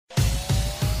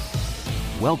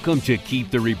Welcome to Keep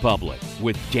the Republic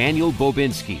with Daniel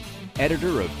Bobinski,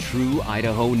 editor of True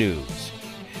Idaho News.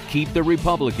 Keep the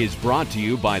Republic is brought to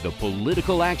you by the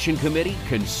Political Action Committee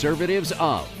Conservatives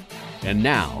of. And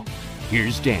now,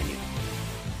 here's Daniel.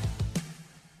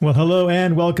 Well, hello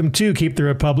and welcome to Keep the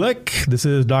Republic. This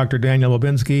is Dr. Daniel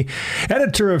Bobinski,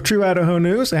 editor of True Idaho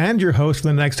News and your host for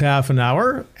the next half an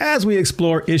hour as we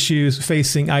explore issues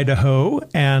facing Idaho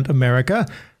and America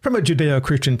from a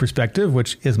Judeo-Christian perspective,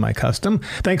 which is my custom.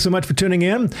 Thanks so much for tuning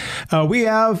in. We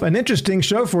have an interesting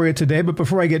show for you today, but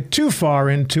before I get too far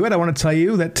into it, I want to tell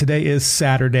you that today is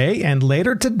Saturday, and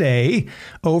later today,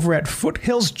 over at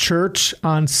Foothills Church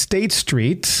on State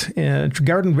Street, in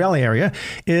Garden Valley area,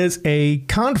 is a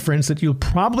conference that you'll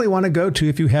probably want to go to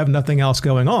if you have nothing else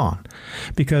going on,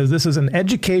 because this is an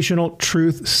educational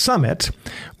truth summit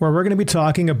where we're going to be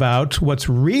talking about what's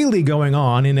really going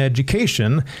on in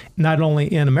education, not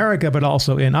only in America, but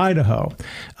also in Idaho.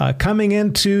 Coming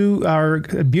into our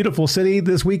beautiful city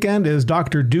this weekend is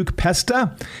Dr. Duke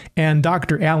Pesta and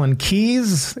Dr. Alan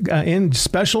Keyes in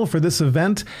special for this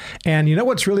event. And you know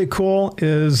what's really cool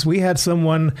is we had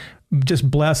someone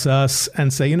just bless us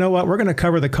and say, you know what, we're going to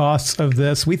cover the costs of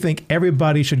this. We think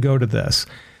everybody should go to this.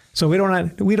 So we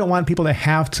don't want people to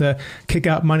have to kick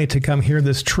out money to come hear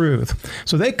this truth.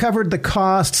 So they covered the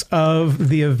costs of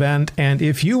the event. And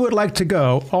if you would like to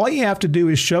go, all you have to do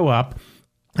is show up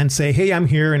and say, hey, I'm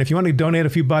here. And if you want to donate a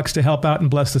few bucks to help out and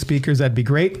bless the speakers, that'd be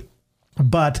great.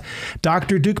 But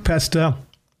Dr. Duke Pesta,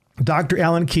 Dr.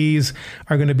 Alan Keyes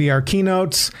are going to be our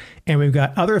keynotes, and we've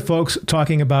got other folks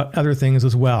talking about other things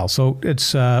as well. So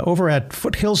it's over at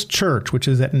Foothills Church, which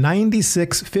is at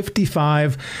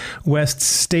 9655 West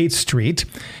State Street,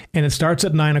 and it starts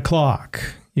at 9 o'clock.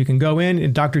 You can go in,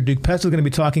 and Dr. Duke Pesta is going to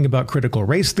be talking about critical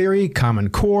race theory, Common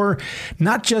Core,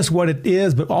 not just what it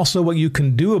is, but also what you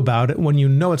can do about it when you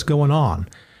know what's going on.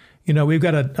 You know, we've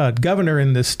got a governor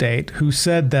in this state who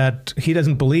said that he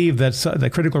doesn't believe that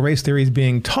critical race theory is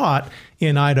being taught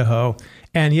in Idaho.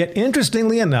 And yet,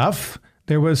 interestingly enough,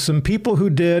 there was some people who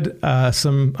did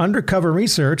some undercover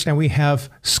research, and we have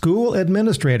school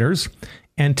administrators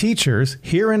and teachers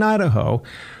here in Idaho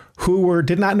who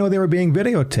did not know they were being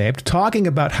videotaped, talking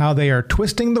about how they are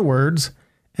twisting the words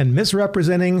and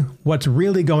misrepresenting what's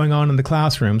really going on in the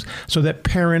classrooms so that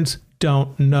parents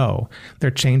don't know. They're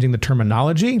changing the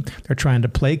terminology. They're trying to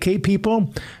placate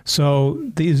people. So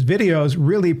these videos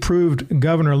really proved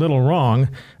Governor Little wrong.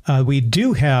 We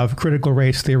do have critical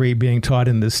race theory being taught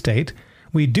in this state.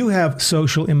 We do have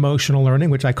social emotional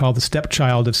learning, which I call the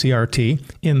stepchild of CRT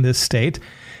in this state.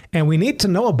 And we need to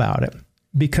know about it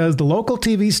because the local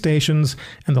TV stations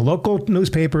and the local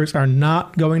newspapers are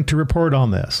not going to report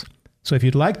on this. So if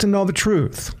you'd like to know the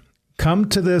truth, come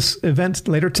to this event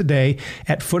later today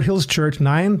at Foothills Church,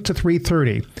 9 to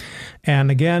 3:30. And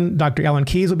again, Dr. Alan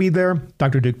Keyes will be there.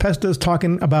 Dr. Duke Pesta is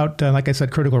talking about, like I said,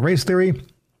 critical race theory,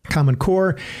 Common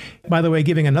Core. By the way,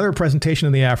 giving another presentation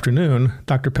in the afternoon,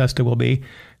 Dr. Pesta will be,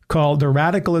 called The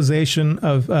Radicalization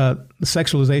of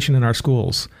Sexualization in Our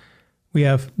Schools. We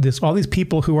have all these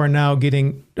people who are now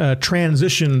getting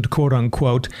transitioned, quote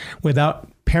unquote, without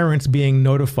parents being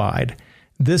notified.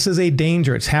 This is a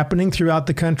danger. It's happening throughout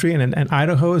the country, and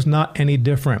Idaho is not any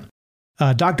different.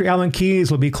 Dr. Alan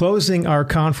Keyes will be closing our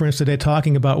conference today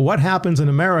talking about what happens in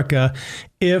America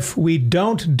if we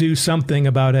don't do something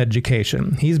about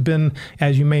education. He's been,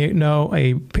 as you may know,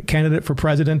 a candidate for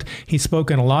president. He's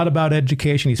spoken a lot about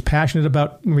education. He's passionate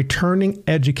about returning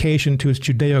education to its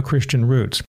Judeo-Christian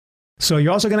roots. So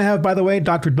you're also going to have, by the way,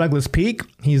 Dr. Douglas Peak.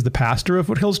 He's the pastor of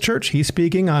Foothills Church. He's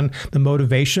speaking on the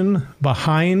motivation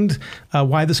behind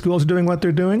why the schools are doing what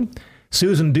they're doing.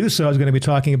 Susan Dusso is going to be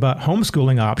talking about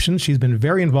homeschooling options. She's been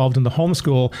very involved in the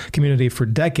homeschool community for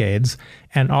decades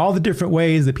and all the different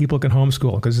ways that people can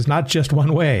homeschool, because it's not just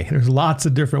one way. There's lots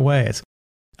of different ways.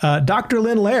 Dr.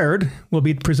 Lynn Laird will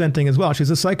be presenting as well. She's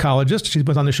a psychologist. She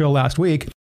was on the show last week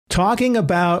talking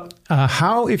about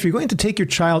how, if you're going to take your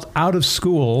child out of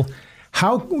school,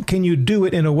 how can you do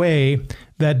it in a way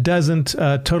that doesn't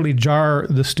totally jar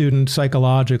the student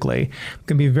psychologically? It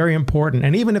can be very important.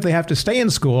 And even if they have to stay in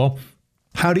school,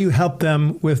 how do you help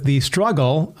them with the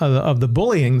struggle of the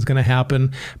bullying that's going to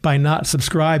happen by not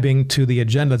subscribing to the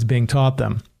agenda that's being taught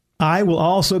them? I will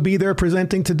also be there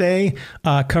presenting today,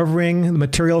 covering the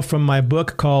material from my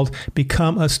book called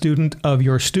Become a Student of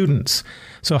Your Students.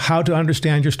 So how to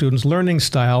understand your students' learning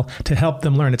style to help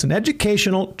them learn. It's an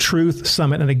educational truth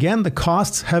summit. And again, the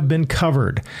costs have been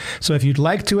covered. So if you'd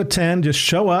like to attend, just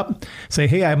show up, say,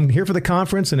 hey, I'm here for the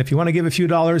conference. And if you want to give a few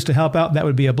dollars to help out, that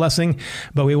would be a blessing.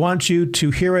 But we want you to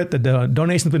hear it. The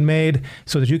donations have been made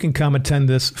so that you can come attend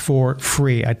this for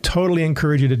free. I totally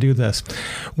encourage you to do this.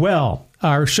 Well,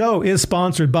 Our show is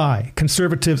sponsored by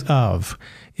Conservatives of.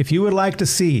 If you would like to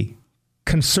see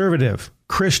conservative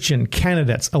Christian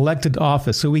candidates elected to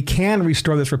office so we can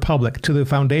restore this republic to the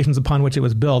foundations upon which it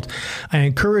was built, I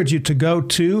encourage you to go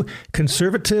to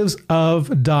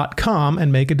conservativesof.com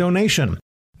and make a donation.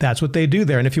 That's what they do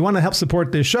there. And if you want to help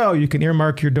support this show, you can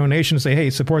earmark your donation and say,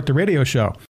 hey, support the radio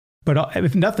show. But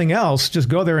if nothing else, just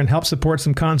go there and help support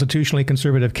some constitutionally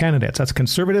conservative candidates. That's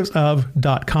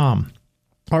conservativesof.com.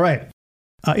 All right.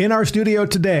 In our studio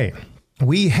today,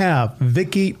 we have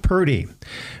Viki Purdy.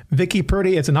 Viki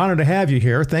Purdy, it's an honor to have you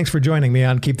here. Thanks for joining me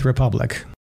on Keep the Republic.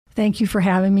 Thank you for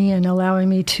having me and allowing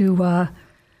me to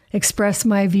express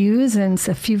my views and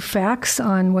a few facts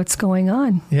on what's going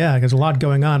on. Yeah, there's a lot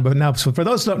going on. But now, so for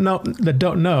those that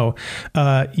don't know,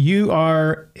 you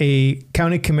are a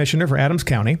county commissioner for Adams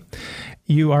County.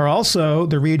 You are also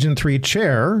the Region 3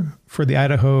 chair for the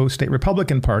Idaho State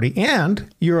Republican Party, and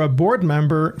you're a board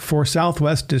member for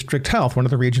Southwest District Health, one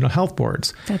of the regional health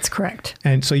boards. That's correct.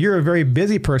 And so you're a very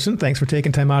busy person. Thanks for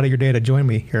taking time out of your day to join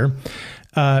me here.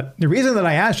 The reason that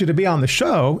I asked you to be on the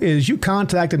show is you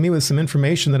contacted me with some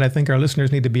information that I think our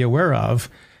listeners need to be aware of.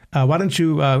 Why don't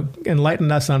you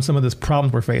enlighten us on some of this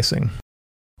problems we're facing?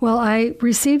 Well, I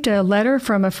received a letter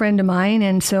from a friend of mine,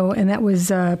 and that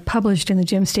was published in the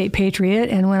Gem State Patriot.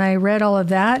 And when I read all of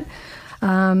that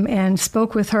and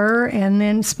spoke with her, and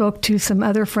then spoke to some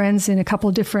other friends in a couple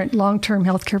of different long-term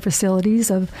healthcare facilities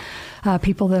of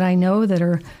people that I know that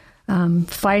are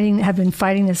have been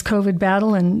fighting this COVID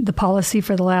battle and the policy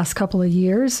for the last couple of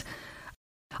years,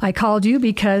 I called you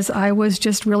because I was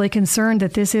just really concerned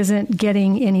that this isn't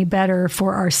getting any better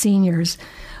for our seniors.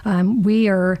 We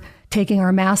are taking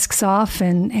our masks off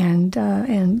and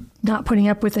not putting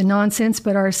up with the nonsense,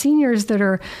 but our seniors that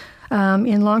are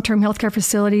in long-term healthcare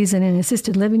facilities and in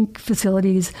assisted living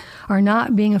facilities are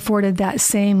not being afforded that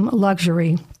same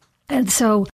luxury. And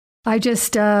so I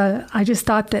just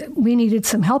thought that we needed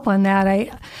some help on that.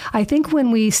 I think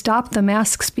when we stopped the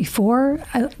masks before,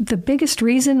 the biggest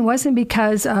reason wasn't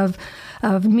because of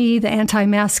me, the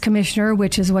anti-mask commissioner,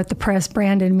 which is what the press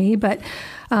branded me, but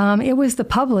it was the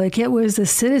public. It was the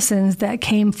citizens that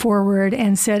came forward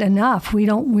and said, enough.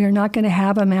 We're not going to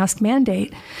have a mask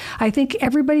mandate. I think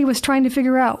everybody was trying to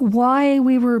figure out why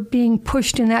we were being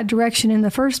pushed in that direction in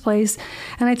the first place.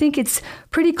 And I think it's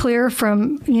pretty clear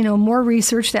from, more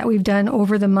research that we've done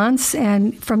over the months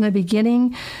and from the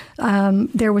beginning.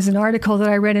 There was an article that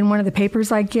I read in one of the papers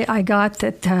I got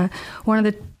that one of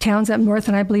the towns up north,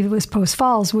 and I believe it was Post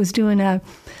Falls, was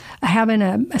having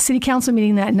a city council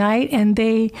meeting that night, and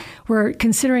they were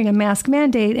considering a mask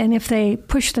mandate. And if they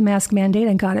pushed the mask mandate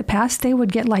and got it passed, they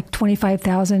would get like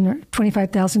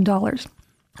 $25,000.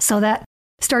 So that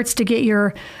starts to get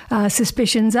your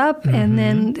suspicions up. Mm-hmm.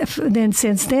 And then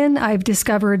since then, I've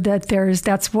discovered that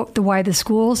why the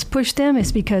schools push them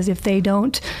is because if they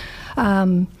don't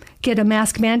get a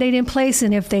mask mandate in place,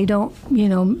 and if they don't,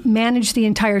 manage the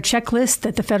entire checklist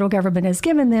that the federal government has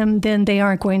given them, then they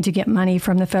aren't going to get money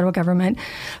from the federal government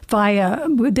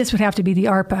this would have to be the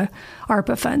ARPA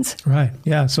funds. Right.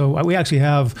 Yeah. So we actually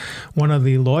have one of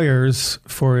the lawyers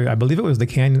for, I believe it was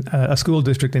a school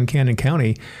district in Canyon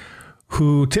County,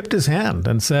 who tipped his hand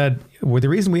and said, well, the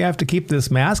reason we have to keep this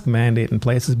mask mandate in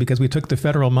place is because we took the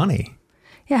federal money.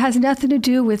 It has nothing to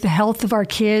do with the health of our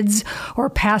kids or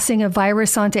passing a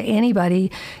virus on to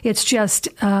anybody. It's just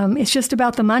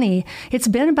about the money. It's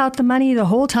been about the money the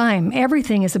whole time.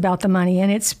 Everything is about the money,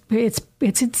 and it's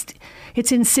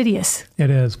insidious. It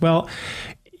is. Well,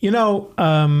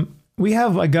 we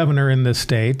have a governor in this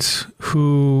state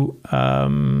who,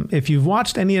 if you've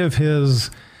watched any of his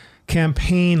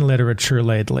campaign literature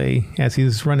lately, as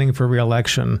he's running for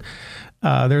re-election,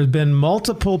 there's been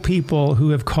multiple people who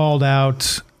have called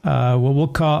out,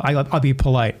 I'll be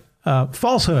polite,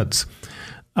 falsehoods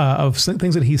of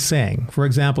things that he's saying. For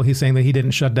example, he's saying that he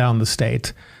didn't shut down the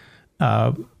state.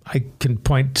 I can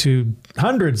point to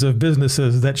hundreds of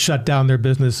businesses that shut down their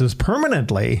businesses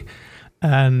permanently,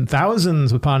 and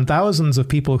thousands upon thousands of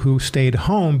people who stayed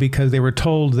home because they were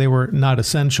told they were not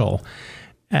essential.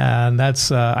 And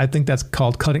I think that's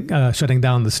called shutting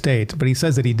down the state. But he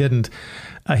says that he didn't.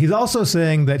 He's also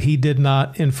saying that he did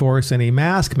not enforce any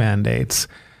mask mandates.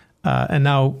 And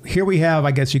now here we have,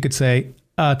 I guess you could say,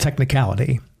 a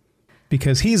technicality,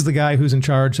 because he's the guy who's in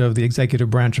charge of the executive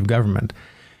branch of government.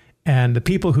 And the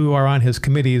people who are on his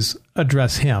committees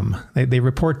address him. They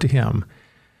report to him.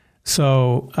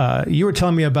 So you were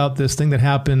telling me about this thing that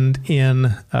happened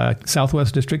in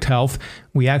Southwest District Health.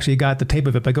 We actually got the tape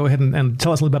of it, but go ahead and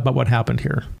tell us a little bit about what happened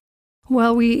here.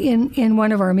 Well, in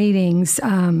one of our meetings,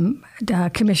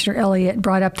 Commissioner Elliott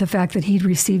brought up the fact that he'd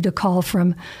received a call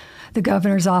from the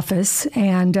governor's office.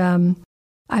 And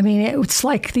I mean, it's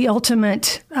like the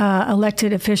ultimate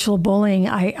elected official bullying.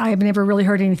 I've never really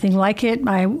heard anything like it.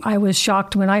 I was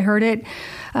shocked when I heard it.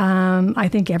 I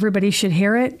think everybody should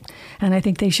hear it, and I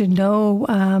think they should know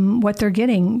what they're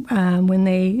getting when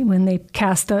they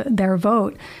cast their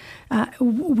vote.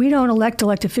 We don't elect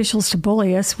officials to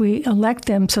bully us. We elect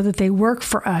them so that they work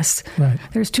for us. Right.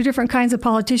 There's two different kinds of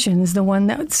politicians, the one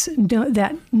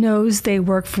that knows they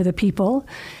work for the people,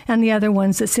 and the other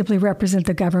ones that simply represent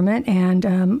the government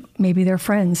and maybe their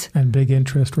friends. And big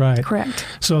interest, right. Correct.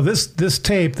 So this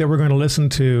tape that we're going to listen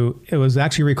to, it was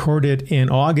actually recorded in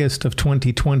August of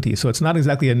 2020. So it's not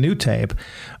exactly a new tape,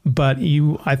 but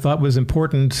I thought was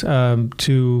important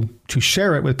to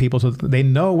share it with people so that they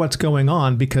know what's going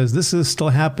on, because this is still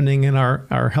happening in our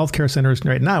healthcare centers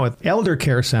right now with elder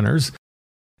care centers,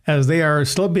 as they are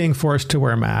still being forced to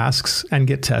wear masks and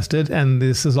get tested. And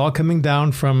this is all coming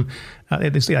down from,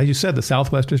 as you said, the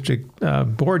Southwest District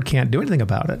Board can't do anything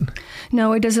about it.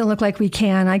 No, it doesn't look like we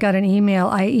can. I got an email.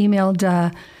 I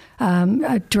emailed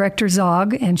Director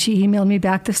Zog, and she emailed me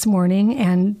back this morning,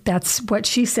 and that's what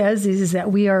she says is that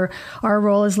our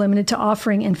role is limited to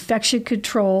offering infection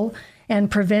control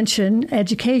and prevention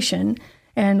education,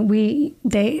 and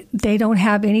they don't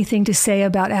have anything to say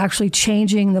about actually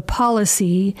changing the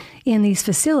policy in these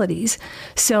facilities.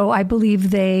 So I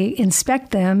believe they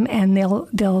inspect them, and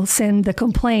they'll send the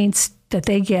complaints that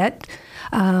they get,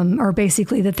 or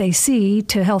basically that they see,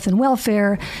 to Health and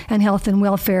Welfare, and Health and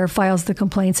Welfare files the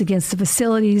complaints against the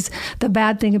facilities. The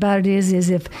bad thing about it is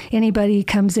if anybody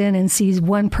comes in and sees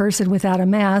one person without a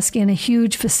mask in a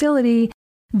huge facility,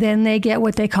 then they get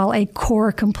what they call a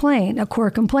core complaint. A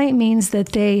core complaint means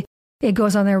that it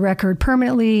goes on their record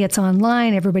permanently, it's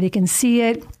online, everybody can see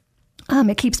it.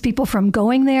 It keeps people from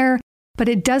going there. But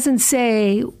it doesn't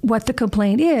say what the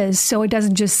complaint is. So it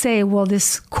doesn't just say, well,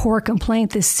 this core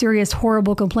complaint, this serious,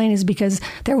 horrible complaint is because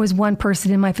there was one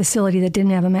person in my facility that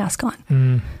didn't have a mask on.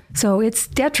 Mm. So it's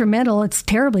detrimental. It's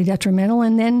terribly detrimental.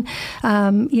 And then,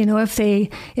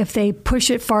 if they push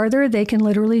it farther, they can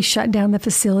literally shut down the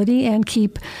facility and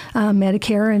keep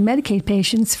Medicare and Medicaid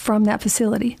patients from that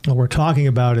facility. What we're talking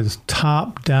about is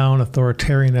top-down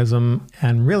authoritarianism.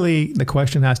 And really, the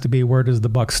question has to be, where does the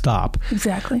buck stop?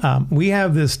 Exactly. We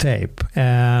have this tape,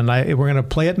 and we're going to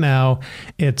play it now.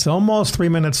 It's almost 3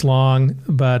 minutes long,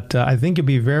 but I think you'll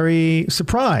be very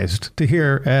surprised to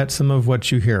hear at some of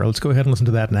what you hear. Let's go ahead and listen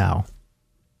to that now.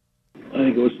 I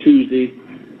think it was Tuesday.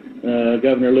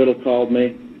 Governor Little called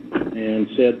me and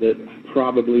said that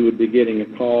probably would be getting a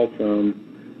call from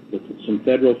some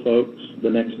federal folks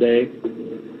the next day.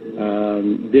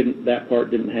 That part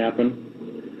didn't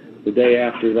happen. The day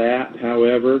after that,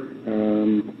 however,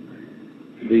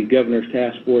 the governor's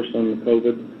task force on the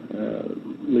COVID,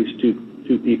 at least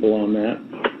two people on that,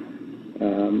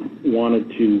 wanted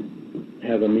to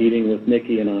have a meeting with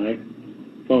Nikki and I,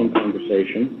 phone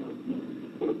conversation.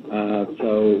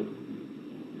 So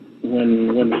when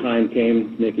the time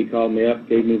came, Nikki called me up,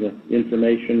 gave me the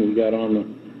information. We got on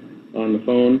the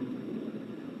phone,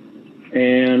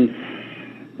 and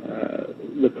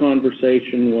the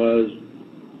conversation was,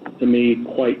 to me,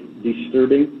 quite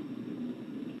disturbing.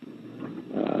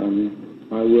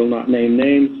 I will not name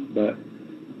names, but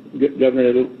Governor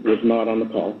Little was not on the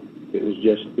call. It was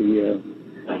just the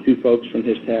two folks from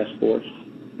his task force.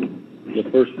 The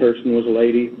first person was a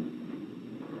lady,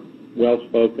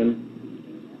 well-spoken,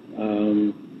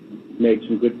 made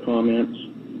some good comments.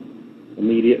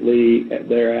 Immediately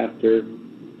thereafter,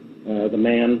 the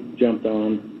man jumped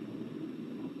on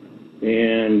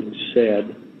and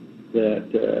said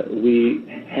that we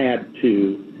had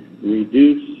to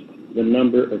reduce the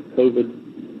number of COVID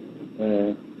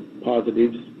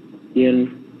positives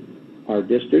in our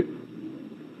district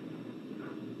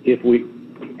if we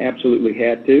absolutely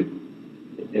had to.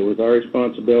 It was our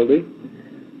responsibility,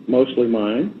 mostly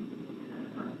mine.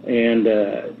 And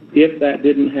if that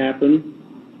didn't happen,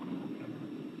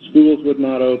 schools would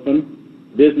not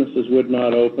open, businesses would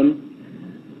not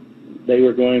open. They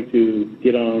were going to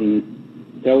get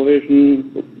on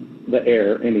television, the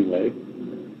air anyway.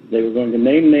 They were going to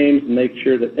name names and make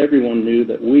sure that everyone knew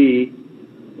that we,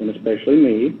 and especially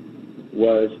me,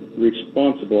 was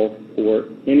responsible for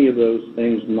any of those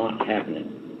things not happening.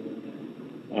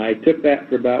 I took that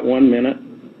for about 1 minute,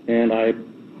 and I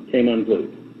came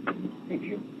unglued. Thank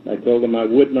you. I told them I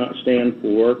would not stand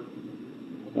for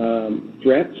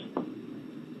threats.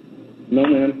 No,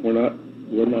 ma'am,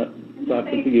 we're not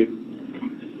talking to you.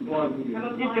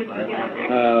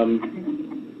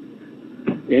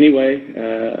 Anyway,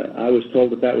 I was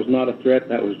told that was not a threat.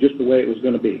 That was just the way it was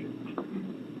going to be.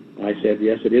 I said,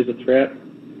 yes, it is a threat,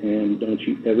 and don't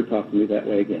you ever talk to me that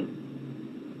way again.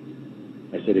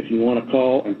 I said, if you want to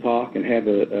call and talk and have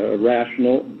a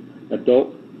rational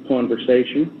adult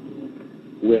conversation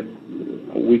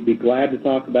we'd be glad to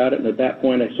talk about it. And at that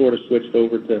point, I sort of switched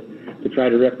over to try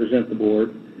to represent the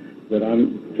board,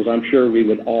 because I'm sure we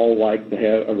would all like to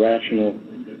have a rational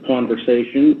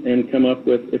conversation and come up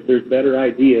with, if there's better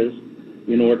ideas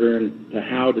in order to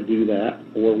how to do that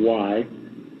or why,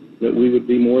 that we would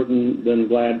be more than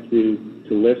glad to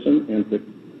listen and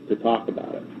to talk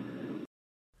about it.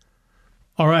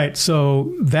 All right,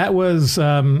 so that was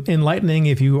enlightening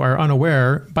if you are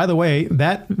unaware. By the way,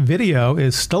 that video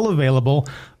is still available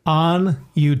on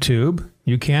YouTube.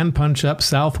 You can punch up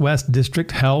Southwest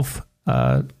District Health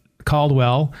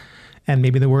Caldwell and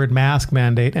maybe the word mask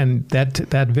mandate, and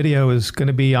that video is going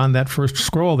to be on that first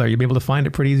scroll there. You'll be able to find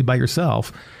it pretty easy by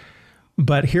yourself.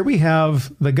 But here we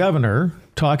have the governor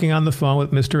talking on the phone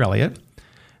with Mr. Elliott,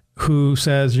 who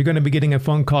says, you're going to be getting a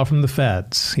phone call from the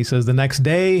feds. He says the next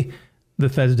day, the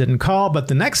feds didn't call, but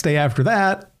the next day after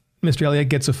that, Mr. Elliott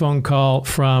gets a phone call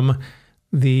from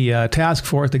the task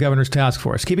force, the governor's task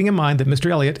force, keeping in mind that Mr.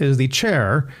 Elliott is the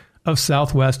chair of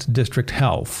Southwest District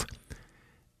Health.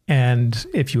 And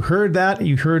if you heard that,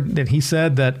 you heard that he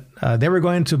said that they were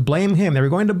going to blame him. They were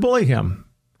going to bully him.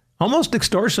 Almost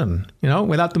extortion,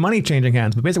 without the money changing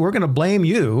hands. But basically, we're going to blame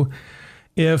you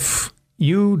if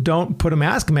you don't put a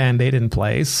mask mandate in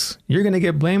place. You're going to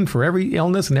get blamed for every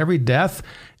illness and every death.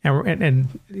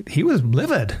 And he was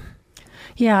livid.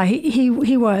 Yeah,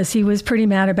 he was. He was pretty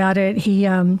mad about it. He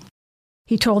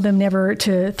told them never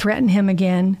to threaten him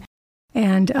again.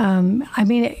 And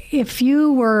if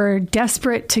you were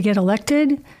desperate to get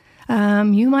elected,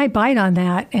 you might bite on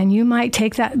that, and you might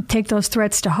take those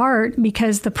threats to heart,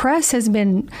 because the press has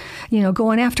been,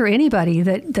 going after anybody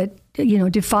that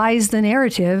defies the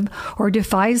narrative or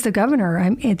defies the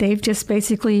governor. They've just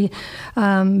basically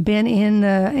been in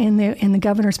the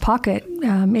governor's pocket,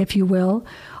 if you will,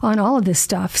 on all of this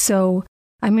stuff. So,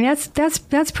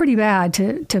 that's pretty bad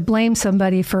to blame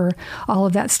somebody for all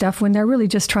of that stuff when they're really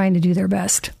just trying to do their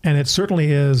best. And it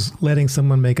certainly is letting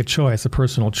someone make a choice, a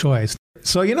personal choice.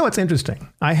 So, it's interesting.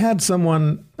 I had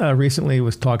someone recently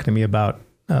was talking to me about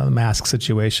the mask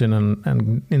situation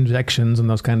and injections and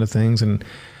those kind of things. And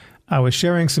I was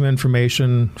sharing some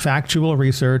information, factual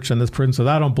research, and this person said,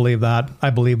 I don't believe that. I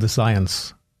believe the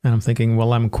science. And I'm thinking,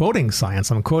 well, I'm quoting science.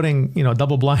 I'm quoting,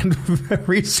 double-blind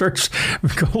research,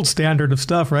 gold standard of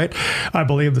stuff, right? I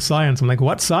believe the science. I'm like,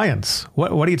 what science?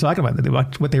 What are you talking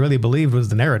about? What they really believed was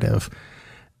the narrative.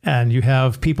 And you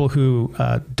have people who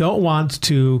don't want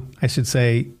to, I should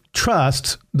say,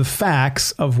 trust the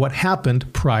facts of what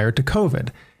happened prior to COVID.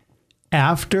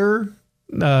 After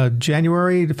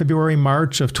January, February,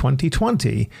 March of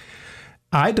 2020,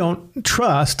 I don't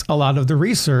trust a lot of the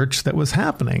research that was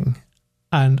happening.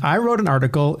 And I wrote an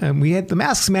article, and the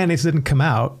masks mandates didn't come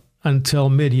out until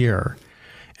mid-year.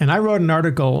 And I wrote an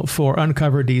article for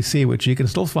Uncover DC, which you can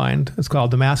still find. It's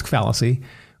called The Mask Fallacy,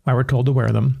 Why We're Told to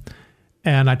Wear Them.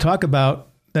 And I talk about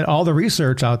that all the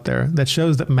research out there that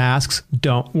shows that masks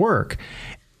don't work.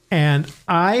 And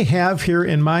I have here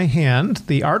in my hand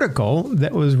the article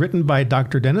that was written by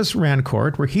Dr. Dennis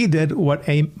Rancourt, where he did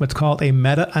what's called a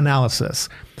meta-analysis.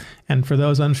 And for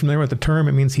those unfamiliar with the term,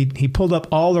 it means he pulled up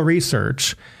all the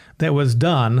research that was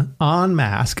done on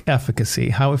mask efficacy.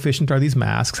 How efficient are these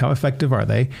masks? How effective are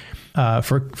they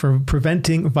for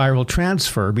preventing viral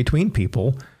transfer between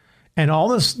people? And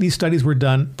all these studies were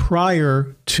done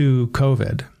prior to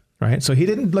COVID, right? So he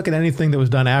didn't look at anything that was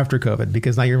done after COVID,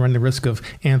 because now you're running the risk of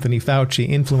Anthony Fauci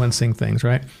influencing things,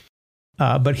 right?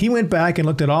 But he went back and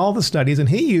looked at all the studies, and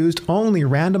he used only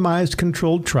randomized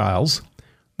controlled trials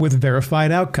with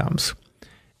verified outcomes.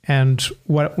 And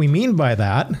what we mean by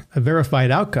that, a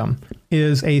verified outcome,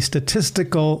 is a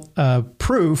statistical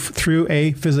proof through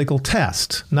a physical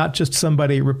test, not just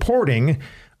somebody reporting,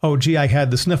 oh, gee, I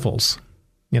had the sniffles,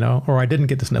 or I didn't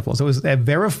get the sniffles. It was a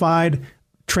verified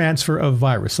transfer of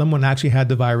virus. Someone actually had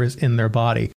the virus in their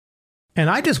body. And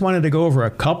I just wanted to go over a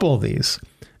couple of these.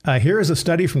 Here is a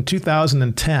study from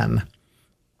 2010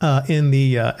 in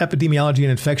the Epidemiology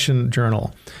and Infection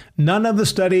Journal. None of the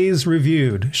studies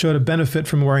reviewed showed a benefit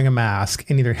from wearing a mask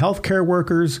in either healthcare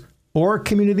workers or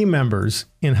community members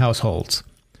in households.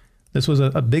 This was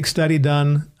a big study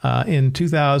done in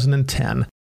 2010.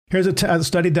 Here's a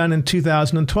study done in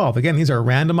 2012. Again, these are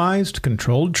randomized,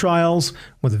 controlled trials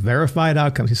with verified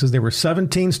outcomes. He says there were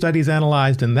 17 studies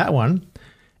analyzed in that one,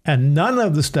 and none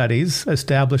of the studies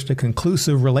established a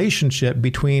conclusive relationship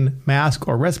between mask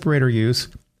or respirator use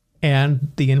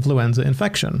and the influenza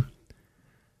infection.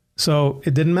 So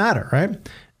it didn't matter, right?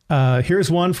 Here's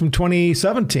one from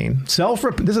 2017.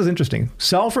 This is interesting.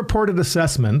 Self-reported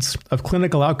assessments of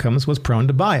clinical outcomes was prone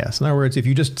to bias. In other words, if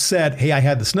you just said, hey, I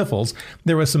had the sniffles,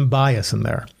 there was some bias in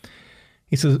there.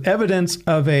 He says evidence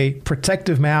of a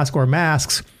protective mask or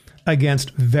masks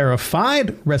against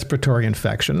verified respiratory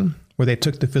infection, where they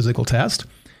took the physical test,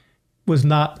 was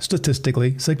not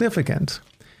statistically significant.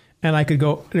 And I could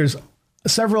go, there's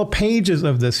several pages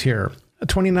of this here.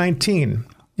 2019,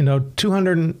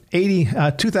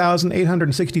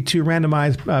 2,862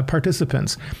 randomized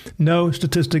participants, no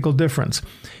statistical difference.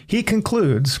 He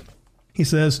concludes, he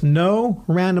says, no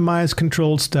randomized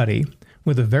controlled study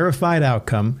with a verified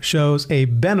outcome shows a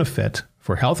benefit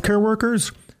for healthcare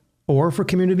workers or for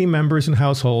community members and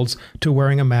households to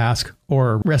wearing a mask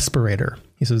or a respirator.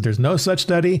 He says there's no such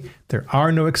study. There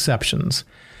are no exceptions.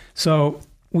 So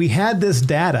we had this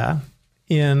data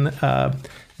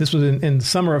this was in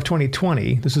summer of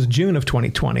 2020. This is June of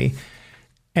 2020.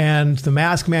 And the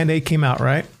mask mandate came out,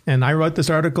 right? And I wrote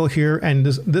this article here. And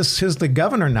this is the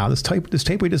governor now. This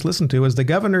tape we just listened to is the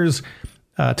governor's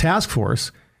task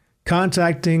force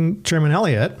contacting Chairman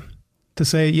Elliott to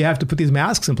say you have to put these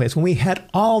masks in place when we had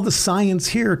all the science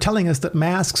here telling us that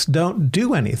masks don't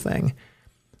do anything.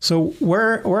 So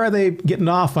where are they getting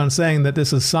off on saying that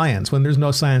this is science when there's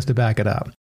no science to back it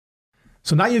up?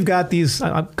 So now you've got these,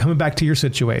 coming back to your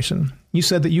situation, you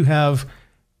said that you have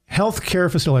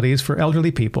healthcare facilities for elderly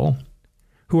people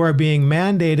who are being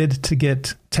mandated to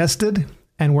get tested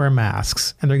and wear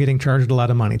masks, and they're getting charged a lot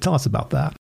of money. Tell us about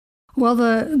that. Well,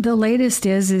 the latest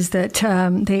is that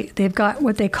they've got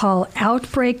what they call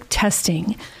outbreak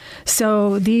testing.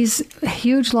 So these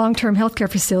huge long-term healthcare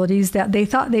facilities that they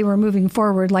thought they were moving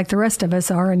forward like the rest of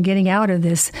us are and getting out of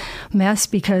this mess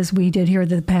because we did hear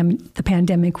that the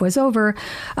pandemic was over,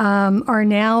 are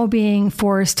now being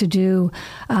forced to do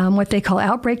what they call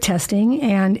outbreak testing.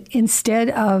 And instead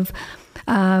of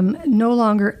no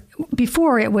longer...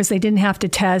 Before it was they didn't have to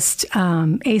test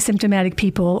asymptomatic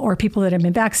people or people that have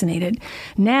been vaccinated.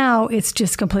 Now it's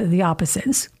just completely the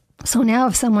opposite. So now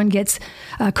if someone gets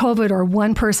COVID or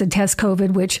one person tests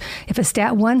COVID, which if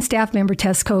one staff member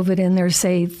tests COVID and there's,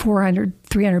 say, 400,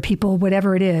 300 people,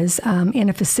 whatever it is, in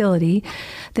a facility,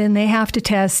 then they have to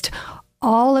test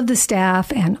all of the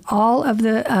staff and all of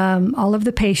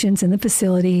the patients in the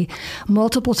facility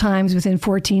multiple times within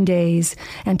 14 days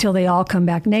until they all come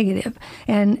back negative.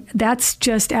 And that's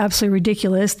just absolutely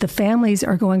ridiculous. The families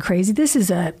are going crazy. This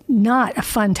is not a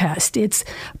fun test. It's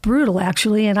brutal,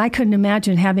 actually. And I couldn't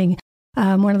imagine having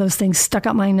one of those things stuck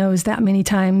up my nose that many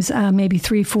times, maybe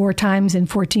 3-4 times in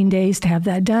 14 days to have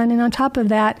that done. And on top of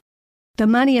that, the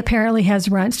money apparently has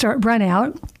run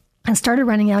out and started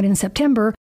running out in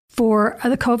September for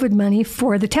the COVID money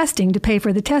for the testing, to pay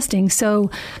for the testing. So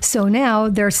now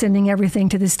they're sending everything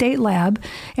to the state lab.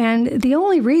 And the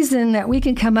only reason that we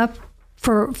can come up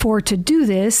for to do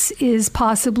this is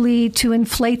possibly to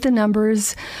inflate the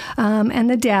numbers and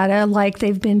the data like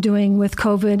they've been doing with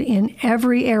COVID in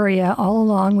every area all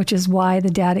along, which is why the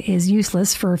data is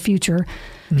useless for future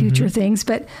things,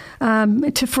 but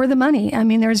for the money. I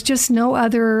mean, there's just no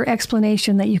other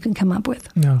explanation that you can come up with.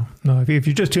 No. If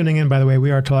you're just tuning in, by the way, we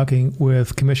are talking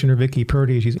with Commissioner Viki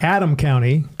Purdy. She's Adams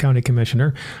County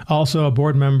Commissioner, also a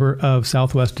board member of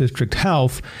Southwest District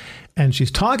Health. And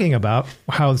she's talking about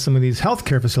how some of these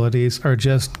healthcare facilities are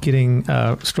just getting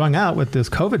strung out with this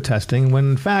COVID testing,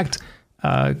 when in fact,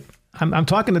 I'm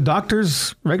talking to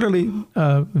doctors regularly,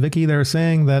 Viki. They're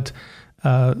saying that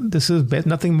this is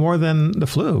nothing more than the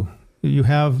flu. You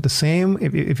have the same,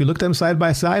 if you look at them side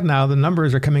by side now, the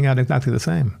numbers are coming out exactly the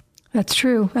same. That's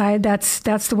true. That's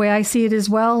the way I see it as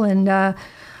well. And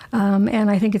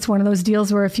I think it's one of those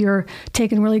deals where if you're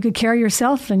taking really good care of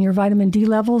yourself and your vitamin D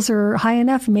levels are high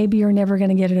enough, maybe you're never going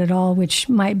to get it at all, which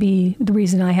might be the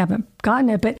reason I haven't gotten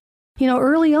it. But,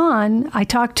 early on, I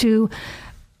talked to...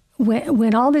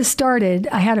 When all this started,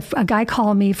 I had a guy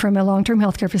call me from a long-term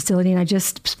healthcare facility, and I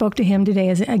just spoke to him today,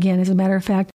 as a matter of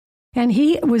fact. And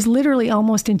he was literally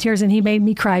almost in tears, and he made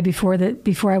me cry before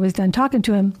I was done talking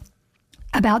to him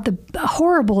about the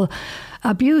horrible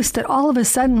abuse that all of a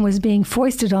sudden was being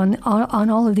foisted on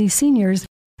all of these seniors.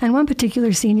 And one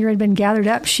particular senior had been gathered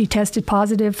up. She tested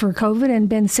positive for COVID and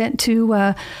been sent to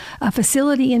a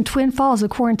facility in Twin Falls, a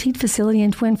quarantine facility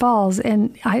in Twin Falls.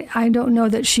 And I don't know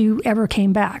that she ever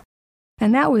came back.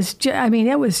 And that was,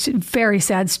 it was a very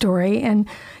sad story. And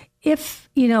if,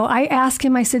 I asked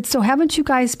him, I said, so haven't you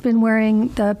guys been wearing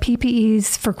the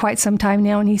PPEs for quite some time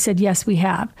now? And he said, yes, we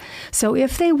have. So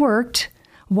if they worked,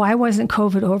 why wasn't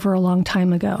COVID over a long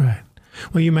time ago? Right.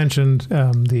 Well, you mentioned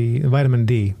the vitamin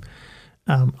D.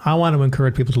 I want to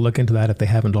encourage people to look into that if they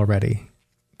haven't already,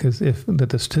 because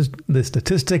the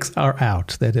statistics are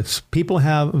out that if people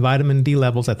have vitamin D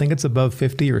levels, I think it's above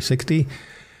 50 or 60,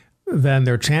 then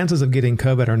their chances of getting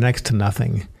COVID are next to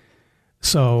nothing.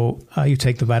 So you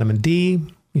take the vitamin D,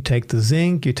 you take the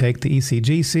zinc, you take the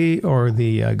ECGC or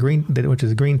the which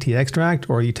is green tea extract,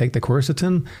 or you take the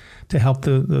quercetin to help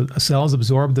the cells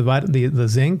absorb the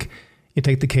zinc. You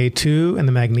take the K2 and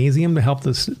the magnesium to help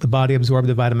the body absorb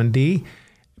the vitamin D.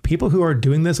 People who are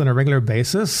doing this on a regular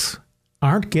basis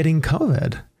aren't getting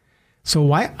COVID. So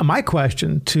my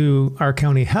question to our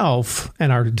county health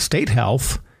and our state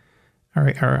health,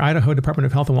 our Idaho Department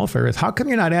of Health and Welfare, is how come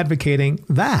you're not advocating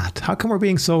that? How come we're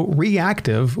being so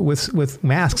reactive with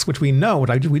masks, which we know,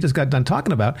 we just got done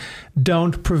talking about,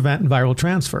 don't prevent viral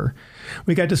transfer?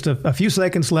 We got just a few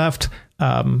seconds left.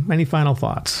 Any final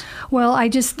thoughts? Well,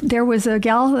 there was a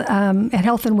gal at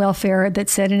Health and Welfare that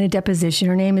said in a deposition,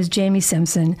 her name is Jamie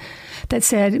Simpson, that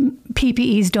said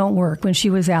PPEs don't work when she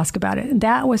was asked about it.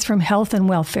 That was from Health and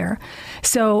Welfare.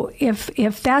 So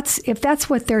if that's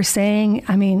what they're saying,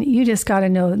 I mean, you just got to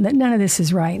know that none of this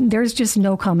is right. There's just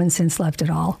no common sense left at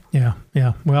all. Yeah.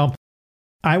 Well,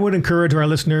 I would encourage our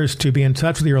listeners to be in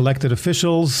touch with your elected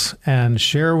officials and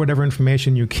share whatever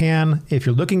information you can. If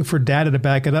you're looking for data to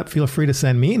back it up, feel free to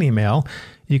send me an email.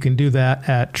 You can do that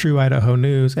at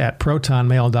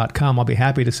trueidahonews@protonmail.com. I'll be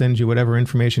happy to send you whatever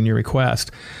information you request.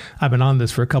 I've been on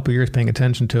this for a couple of years paying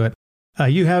attention to it.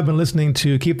 You have been listening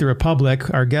to Keep the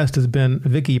Republic. Our guest has been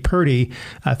Viki Purdy.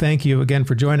 Thank you again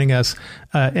for joining us.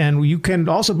 And you can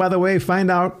also, by the way, listen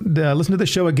to the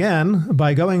show again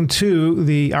by going to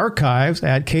the archives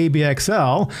at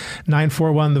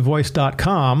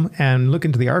KBXL941thevoice.com and look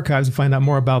into the archives and find out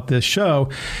more about this show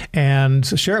and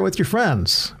share it with your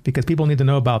friends because people need to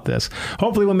know about this.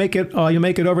 Hopefully you'll make it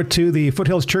over to the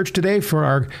Foothills Church today for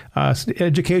our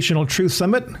Educational Truth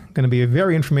Summit. Going to be a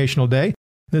very informational day.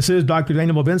 This is Dr.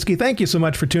 Daniel Bobinski. Thank you so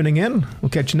much for tuning in. We'll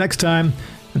catch you next time.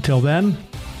 Until then,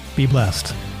 be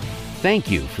blessed.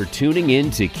 Thank you for tuning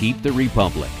in to Keep the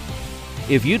Republic.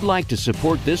 If you'd like to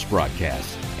support this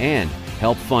broadcast and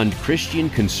help fund Christian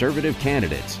conservative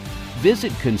candidates,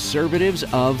 visit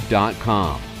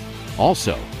conservativesof.com.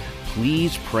 Also,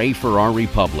 please pray for our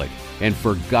republic and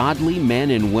for godly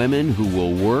men and women who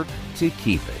will work to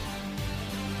keep it.